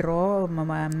 ഈ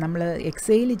നമ്മൾ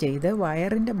എക്സെയിൽ ചെയ്ത്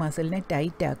വയറിൻ്റെ മസിലിനെ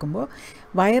ടൈറ്റാക്കുമ്പോൾ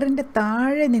വയറിൻ്റെ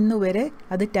താഴെ നിന്ന് വരെ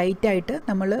അത് ടൈറ്റായിട്ട്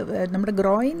നമ്മുടെ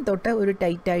ഗ്രോയിൻ തൊട്ട് ഒരു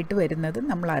ടൈറ്റായിട്ട് വരുന്നത്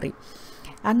നമ്മളറിയും.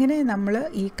 അങ്ങനെ നമ്മൾ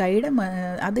ഈ കൈയുടെ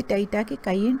അത് ടൈറ്റാക്കി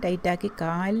കൈയും ടൈറ്റാക്കി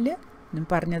കാലിൽ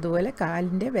പറഞ്ഞതുപോലെ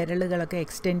കാലിൻ്റെ വിരലുകളൊക്കെ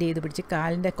എക്സ്റ്റെൻഡ് ചെയ്ത് പിടിച്ച്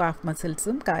കാലിൻ്റെ കാഫ്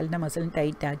മസിൽസും കാലിൻ്റെ മസിലും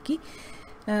ടൈറ്റാക്കി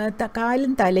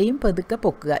കാലും തലയും പതുക്കെ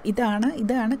പൊക്കുക. ഇതാണ്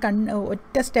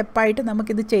ഒറ്റ സ്റ്റെപ്പായിട്ട്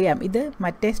നമുക്കിത് ചെയ്യാം. ഇത്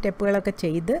മറ്റേ സ്റ്റെപ്പുകളൊക്കെ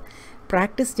ചെയ്ത്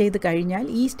പ്രാക്ടീസ് ചെയ്ത് കഴിഞ്ഞാൽ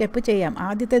ഈ സ്റ്റെപ്പ് ചെയ്യാം.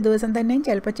 ആദ്യത്തെ ദിവസം തന്നെയും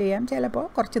ചിലപ്പോൾ ചെയ്യാം, ചിലപ്പോൾ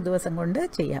കുറച്ച് ദിവസം കൊണ്ട്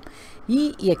ചെയ്യാം. ഈ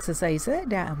എക്സസൈസ്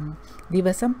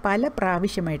ദിവസം പല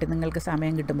പ്രാവശ്യമായിട്ട് നിങ്ങൾക്ക്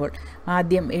സമയം കിട്ടുമ്പോൾ,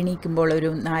 ആദ്യം എണീക്കുമ്പോൾ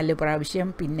ഒരു 4 പ്രാവശ്യം,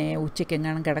 പിന്നെ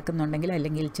ഉച്ചയ്ക്കെങ്ങാനും കിടക്കുന്നുണ്ടെങ്കിൽ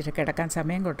അല്ലെങ്കിൽ ഇച്ചിരി കിടക്കാൻ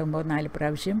സമയം കിട്ടുമ്പോൾ 4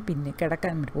 പ്രാവശ്യം, പിന്നെ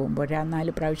കിടക്കാൻ പോകുമ്പോൾ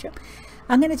 4 പ്രാവശ്യം.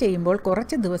 അങ്ങനെ ചെയ്യുമ്പോൾ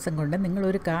കുറച്ച് ദിവസം കൊണ്ട്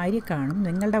നിങ്ങളൊരു കാര്യം കാണും,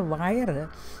 നിങ്ങളുടെ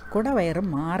കുടവയറ്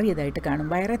മാറിയതായിട്ട് കാണും.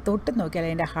 വയറെ തൊട്ട് നോക്കിയാൽ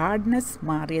അതിൻ്റെ ഹാർഡ്നെസ്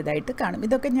മാറിയതായിട്ട് കാണും.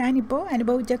 ഇതൊക്കെ ഞാനിപ്പോൾ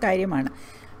അനുഭവിച്ച കാര്യമാണ്.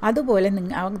 അതുപോലെ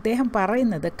അദ്ദേഹം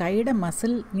പറയുന്നത് കൈയുടെ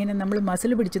മസിൽ ഇങ്ങനെ നമ്മൾ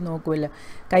മസിൽ പിടിച്ച് നോക്കുമല്ലോ,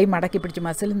 കൈ മടക്കി പിടിച്ച്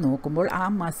മസിൽ നോക്കുമ്പോൾ ആ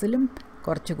മസിലും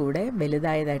കുറച്ചുകൂടെ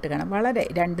വലുതായതായിട്ട് കാണാം. വളരെ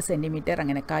 2 സെൻറ്റിമീറ്റർ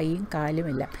അങ്ങനെ കൈയും കാലും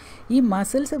എല്ലാം. ഈ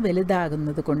മസിൽസ്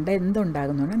വലുതാകുന്നത് കൊണ്ട്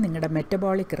എന്തുണ്ടാകുന്നുണ്ട്, നിങ്ങളുടെ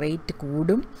മെറ്റബോളിക് റേറ്റ്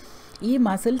കൂടും. ഈ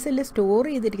മസിൽസിൽ സ്റ്റോർ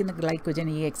ചെയ്തിരിക്കുന്ന ഗ്ലൈക്കോജൻ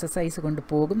ഈ എക്സസൈസ് കൊണ്ട്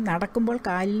പോകും. നടക്കുമ്പോൾ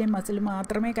കാലിലെ മസിൽ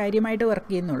മാത്രമേ കാര്യമായിട്ട് വർക്ക്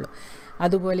ചെയ്യുന്നുള്ളൂ.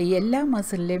 അതുപോലെ എല്ലാ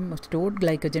മസിലിലെയും സ്റ്റോർഡ്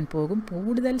ഗ്ലൈക്കോജൻ പോകും.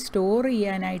 കൂടുതൽ സ്റ്റോർ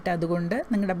ചെയ്യാനായിട്ട് അതുകൊണ്ട്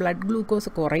നിങ്ങളുടെ ബ്ലഡ്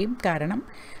ഗ്ലൂക്കോസ് കുറയും. കാരണം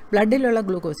ബ്ലഡിലുള്ള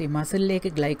ഗ്ലൂക്കോസ് ഈ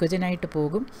മസിലിലേക്ക് ഗ്ലൈക്കോജനായിട്ട്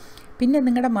പോകും. പിന്നെ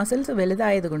നിങ്ങളുടെ മസിൽസ്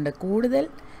വലുതായതുകൊണ്ട് കൂടുതൽ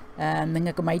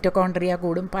നിങ്ങൾക്ക് മൈറ്റോകോൺട്രിയ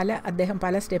കൂടും. അദ്ദേഹം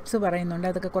പല സ്റ്റെപ്സ് പറയുന്നുണ്ട്,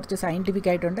 അതൊക്കെ കുറച്ച് സയൻറ്റിഫിക്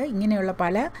ആയിട്ടുണ്ട്. ഇങ്ങനെയുള്ള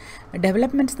പല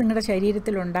ഡെവലപ്മെൻറ്റ്സ് നിങ്ങളുടെ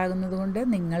ശരീരത്തിൽ ഉണ്ടാകുന്നത് കൊണ്ട്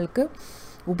നിങ്ങൾക്ക്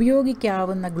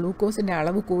ഉപയോഗിക്കാവുന്ന ഗ്ലൂക്കോസിൻ്റെ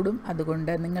അളവ് കൂടും.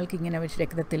 അതുകൊണ്ട് നിങ്ങൾക്കിങ്ങനെ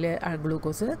രക്തത്തിൽ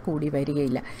ഗ്ലൂക്കോസ് കൂടി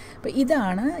വരികയില്ല. അപ്പോൾ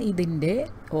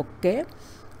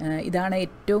ഇതാണ്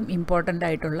ഏറ്റവും ഇമ്പോർട്ടൻ്റ്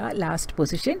ആയിട്ടുള്ള ലാസ്റ്റ്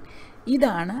പൊസിഷൻ.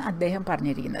 ഇതാണ് അദ്ദേഹം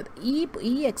പറഞ്ഞിരിക്കുന്നത്.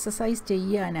 ഈ എക്സസൈസ്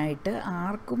ചെയ്യാനായിട്ട്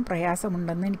ആർക്കും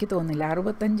പ്രയാസമുണ്ടെന്ന് എനിക്ക് തോന്നുന്നില്ല.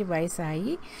 65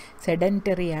 വയസ്സായി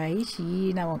സെഡൻറ്ററിയായി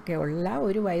ക്ഷീണമൊക്കെ ഉള്ള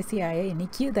ഒരു വയസ്സിയായ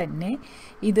എനിക്ക് തന്നെ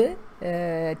ഇത്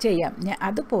ചെയ്യാം.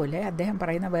 അതുപോലെ അദ്ദേഹം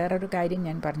പറയുന്ന വേറൊരു കാര്യം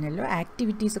ഞാൻ പറഞ്ഞല്ലോ,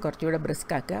 ആക്ടിവിറ്റീസ് കുറച്ചുകൂടെ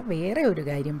ബ്രിസ്ക് ആക്കുക. വേറെ ഒരു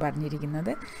കാര്യം പറഞ്ഞിരിക്കുന്നത്,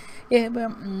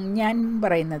 ഞാൻ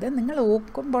പറയുന്നത്, നിങ്ങൾ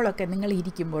ഓർക്കുമ്പോഴൊക്കെ, നിങ്ങൾ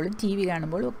ഇരിക്കുമ്പോഴും ടി വി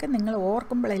കാണുമ്പോഴും ഒക്കെ നിങ്ങൾ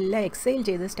ഓർക്കുമ്പോഴെല്ലാം എക്സൈൽ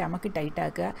ചെയ്ത് സ്റ്റമക്ക്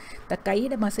ടൈറ്റാക്കുക,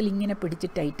 കൈയുടെ മസിൽ ഇങ്ങനെ പിടിച്ച്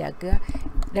ടൈറ്റാക്കുക,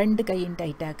 2 കൈയും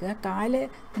ടൈറ്റാക്കുക, കാല്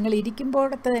നിങ്ങൾ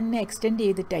ഇരിക്കുമ്പോഴത്തെ തന്നെ എക്സ്റ്റെൻഡ്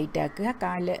ചെയ്ത് ടൈറ്റാക്കുക,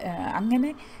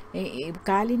 അങ്ങനെ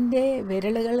കാലിൻ്റെ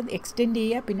വിരലുകൾ എക്സ്റ്റെൻഡ്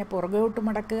ചെയ്യുക, പിന്നെ പുറകോട്ട്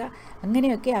മടക്കുക.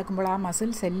 അങ്ങനെയൊക്കെ ആക്കുമ്പോൾ ആ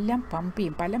മസിൽസ് എല്ലാം പമ്പ്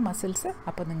ചെയ്യും, പല മസിൽസ്.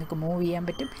 അപ്പോൾ നിങ്ങൾക്ക് മൂവ് ചെയ്യാൻ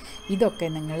പറ്റും. ഇതൊക്കെ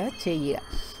നിങ്ങൾ ചെയ്യുക.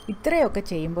 ഇത്രയൊക്കെ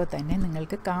ചെയ്യുമ്പോൾ തന്നെ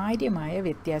നിങ്ങൾക്ക് കാര്യമായ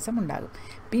വ്യത്യാസം ഉണ്ടാകും.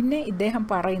 പിന്നെ ഇദ്ദേഹം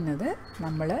പറയുന്നത്,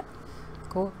 നമ്മൾ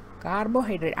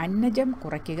കാർബോഹൈഡ്രേറ്റ് അന്നജം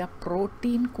കുറയ്ക്കുക,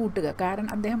 പ്രോട്ടീൻ കൂട്ടുക. കാരണം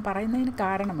അദ്ദേഹം പറയുന്നതിന്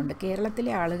കാരണമുണ്ട്.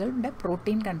 കേരളത്തിലെ ആളുകളുടെ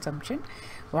പ്രോട്ടീൻ കൺസംഷൻ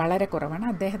വളരെ കുറവാണ്.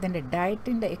 അദ്ദേഹത്തിൻ്റെ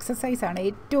ഡയറ്റിൻ്റെ എക്സസൈസാണ്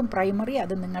ഏറ്റവും പ്രൈമറി.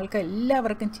 അത് നിങ്ങൾക്ക്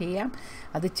എല്ലാവർക്കും ചെയ്യാം.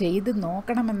 അത് ചെയ്ത്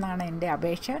നോക്കണമെന്നാണ് എൻ്റെ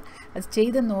അപേക്ഷ. അത്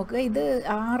ചെയ്ത് നോക്കുക. ഇത്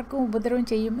ആർക്കും ഉപദ്രവം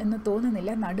ചെയ്യും എന്ന്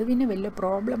തോന്നുന്നില്ല. നടുവിന് വലിയ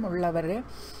പ്രോബ്ലം ഉള്ളവർ,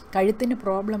 കഴുത്തിന്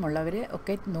പ്രോബ്ലം ഉള്ളവർ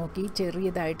ഒക്കെ നോക്കി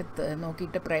ചെറിയതായിട്ട്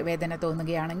നോക്കിയിട്ട് വേദന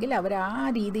തോന്നുകയാണെങ്കിൽ അവർ ആ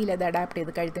രീതിയിൽ അത് അഡാപ്റ്റ്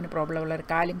ചെയ്ത്, കഴുത്തിന് പ്രോബ്ലം ഉള്ളവർ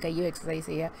കാലും കയ്യും എക്സസൈസ്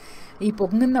ചെയ്യുക, ഈ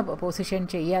പൊങ്ങുന്ന പൊസിഷൻ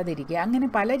ചെയ്യാതിരിക്കുക, അങ്ങനെ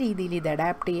പല രീതിയിൽ ഇത്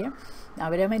അഡാപ്റ്റ് ചെയ്യുക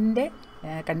അവരവൻ്റെ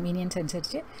കൺവീനിയൻസ്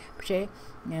അനുസരിച്ച്. പക്ഷേ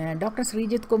ഡോക്ടർ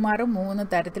ശ്രീജിത്ത് കുമാറും 3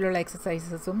 തരത്തിലുള്ള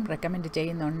എക്സസൈസസും റെക്കമെൻഡ്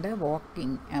ചെയ്യുന്നുണ്ട്.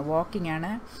 വാക്കിംഗ്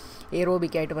ആണ്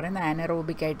എയറോബിക്കായിട്ട് പറയുന്നത്.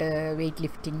 ആനറോബിക്കായിട്ട് വെയ്റ്റ്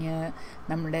ലിഫ്റ്റിങ്,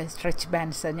 നമ്മുടെ സ്ട്രെച്ച്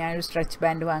ബാൻഡ്സ്. ഞാനൊരു സ്ട്രെച്ച്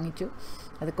ബാൻഡ് വാങ്ങിച്ചു,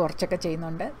 അത് കുറച്ചൊക്കെ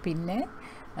ചെയ്യുന്നുണ്ട്. പിന്നെ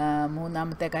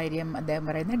മൂന്നാമത്തെ കാര്യം അദ്ദേഹം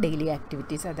പറയുന്നത് ഡെയിലി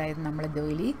ആക്ടിവിറ്റീസ്, അതായത് നമ്മൾ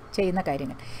ഡെയിലി ചെയ്യുന്ന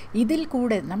കാര്യങ്ങൾ. ഇതിൽ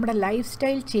കൂടെ നമ്മുടെ ലൈഫ്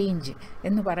സ്റ്റൈൽ ചേഞ്ച്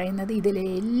എന്ന് പറയുന്നത് ഇതിലെ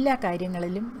എല്ലാ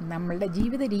കാര്യങ്ങളിലും നമ്മളുടെ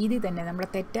ജീവിത രീതി തന്നെ, നമ്മുടെ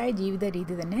തെറ്റായ ജീവിത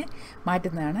രീതി തന്നെ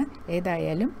മാറ്റുന്നതാണ്.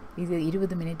 ഏതായാലും ഇത്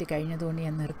 20 മിനിറ്റ് കഴിഞ്ഞതുകൊണ്ട്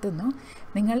ഞാൻ നിർത്തുന്നു.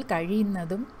 നിങ്ങൾ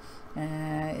കഴിയുന്നതും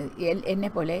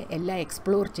എന്നെപ്പോലെ എല്ലാം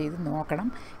എക്സ്പ്ലോർ ചെയ്ത് നോക്കണം.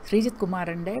 ശ്രീജിത്ത്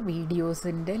കുമാറിൻ്റെ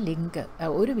വീഡിയോസിൻ്റെ ലിങ്ക്,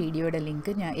 ഒരു വീഡിയോയുടെ ലിങ്ക്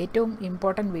ഞാൻ, ഏറ്റവും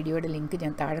ഇമ്പോർട്ടൻറ്റ് വീഡിയോയുടെ ലിങ്ക്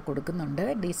ഞാൻ താഴെ കൊടുക്കുന്നുണ്ട്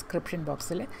ഡിസ്ക്രിപ്ഷൻ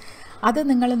ബോക്സിൽ. അത്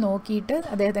നിങ്ങൾ നോക്കിയിട്ട്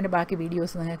അദ്ദേഹത്തിൻ്റെ ബാക്കി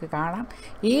വീഡിയോസ് നിങ്ങൾക്ക് കാണാം.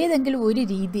 ഏതെങ്കിലും ഒരു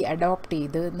രീതി അഡോപ്റ്റ്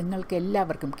ചെയ്ത് നിങ്ങൾക്ക്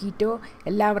എല്ലാവർക്കും, കീറ്റോ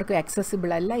എല്ലാവർക്കും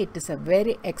ആക്സസിബിൾ അല്ല. It is A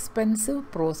very expensive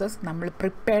process. നമ്മൾ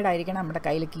പ്രിപ്പയർഡ് ആയിരിക്കണം. നമ്മുടെ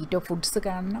കയ്യിൽ കീറ്റോ ഫുഡ്സ്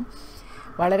കാണണം.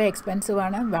 വളരെ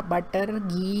എക്സ്പെൻസീവാണ്. Butter,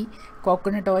 ghee,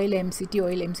 coconut oil, MCT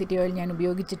oil ഞാൻ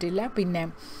ഉപയോഗിച്ചിട്ടില്ല. പിന്നെ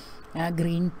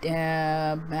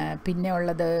പിന്നെ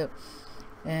ഉള്ളത്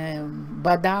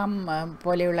ബദാം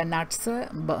പോലെയുള്ള നട്ട്സ്,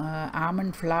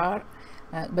 ആമണ്ട് ഫ്ലവർ,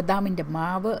 ബദാമിൻ്റെ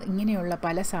മാവ്, ഇങ്ങനെയുള്ള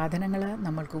പല സാധനങ്ങൾ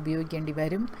നമ്മൾക്ക് ഉപയോഗിക്കേണ്ടി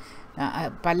വരും.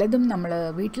 പലതും നമ്മൾ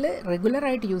വീട്ടിൽ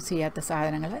റെഗുലറായിട്ട് യൂസ് ചെയ്യാത്ത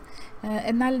സാധനങ്ങൾ.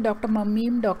 എന്നാൽ ഡോക്ടർ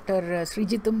മമ്മിയും ഡോക്ടർ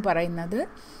ശ്രീജിത്തും പറയുന്നത്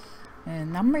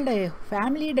നമ്മളുടെ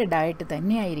ഫാമിലിയുടെ ഡയറ്റ്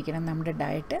തന്നെയായിരിക്കണം നമ്മുടെ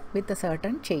ഡയറ്റ് വിത്ത്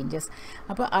സർട്ടൺ ചേഞ്ചസ്.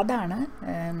 അപ്പോൾ അതാണ്,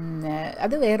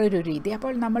 അത് വേറൊരു രീതി.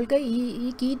 അപ്പോൾ നമ്മൾക്ക് ഈ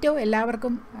കീറ്റോ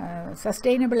എല്ലാവർക്കും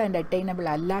സസ്റ്റൈനബിൾ ആൻഡ് അറ്റൈനബിൾ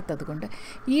അല്ലാത്തത് കൊണ്ട്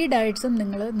ഈ ഡയറ്റ്സും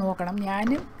നിങ്ങൾ നോക്കണം.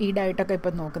 ഞാനും ഈ ഡയറ്റൊക്കെ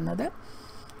ഇപ്പം നോക്കുന്നത്.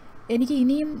 എനിക്ക്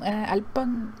ഇനിയും അല്പം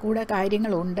കൂടെ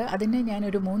കാര്യങ്ങളുണ്ട്. അതിന്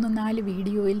ഞാനൊരു 3-4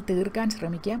 വീഡിയോയിൽ തീർക്കാൻ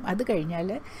ശ്രമിക്കാം. അത് കഴിഞ്ഞാൽ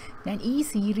ഞാൻ ഈ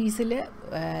സീരീസിൽ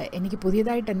എനിക്ക്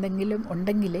പുതിയതായിട്ട് എന്തെങ്കിലും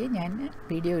ഉണ്ടെങ്കിലേ ഞാൻ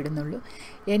വീഡിയോ ഇടുന്നുള്ളൂ.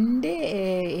 എൻ്റെ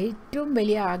ഏറ്റവും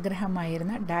വലിയ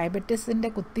ആഗ്രഹമായിരുന്ന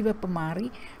ഡയബറ്റിസിൻ്റെ കുത്തിവെപ്പ് മാറി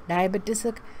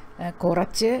ഡയബറ്റിസ്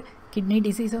കുറച്ച് കിഡ്നി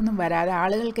ഡിസീസൊന്നും വരാതെ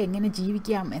ആളുകൾക്ക് എങ്ങനെ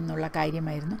ജീവിക്കാം എന്നുള്ള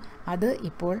കാര്യമായിരുന്നു. അത്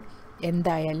ഇപ്പോൾ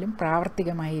എന്തായാലും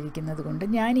പ്രാവർത്തികമായിരിക്കുന്നത് കൊണ്ട്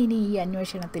ഞാനിനി ഈ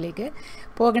അന്വേഷണത്തിലേക്ക്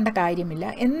പോകേണ്ട കാര്യമില്ല.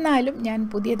 എന്നാലും ഞാൻ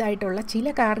പുതിയതായിട്ടുള്ള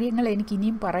ചില കാര്യങ്ങൾ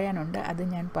എനിക്കിനിയും പറയാനുണ്ട്. അത്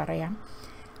ഞാൻ പറയാം.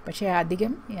 പക്ഷേ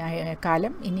അധികം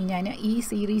കാലം ഇനി ഞാൻ ഈ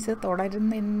സീരീസ്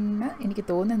തുടരുന്നെന്ന് എനിക്ക്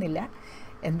തോന്നുന്നില്ല.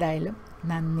 എന്തായാലും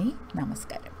നന്ദി,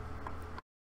 നമസ്കാരം.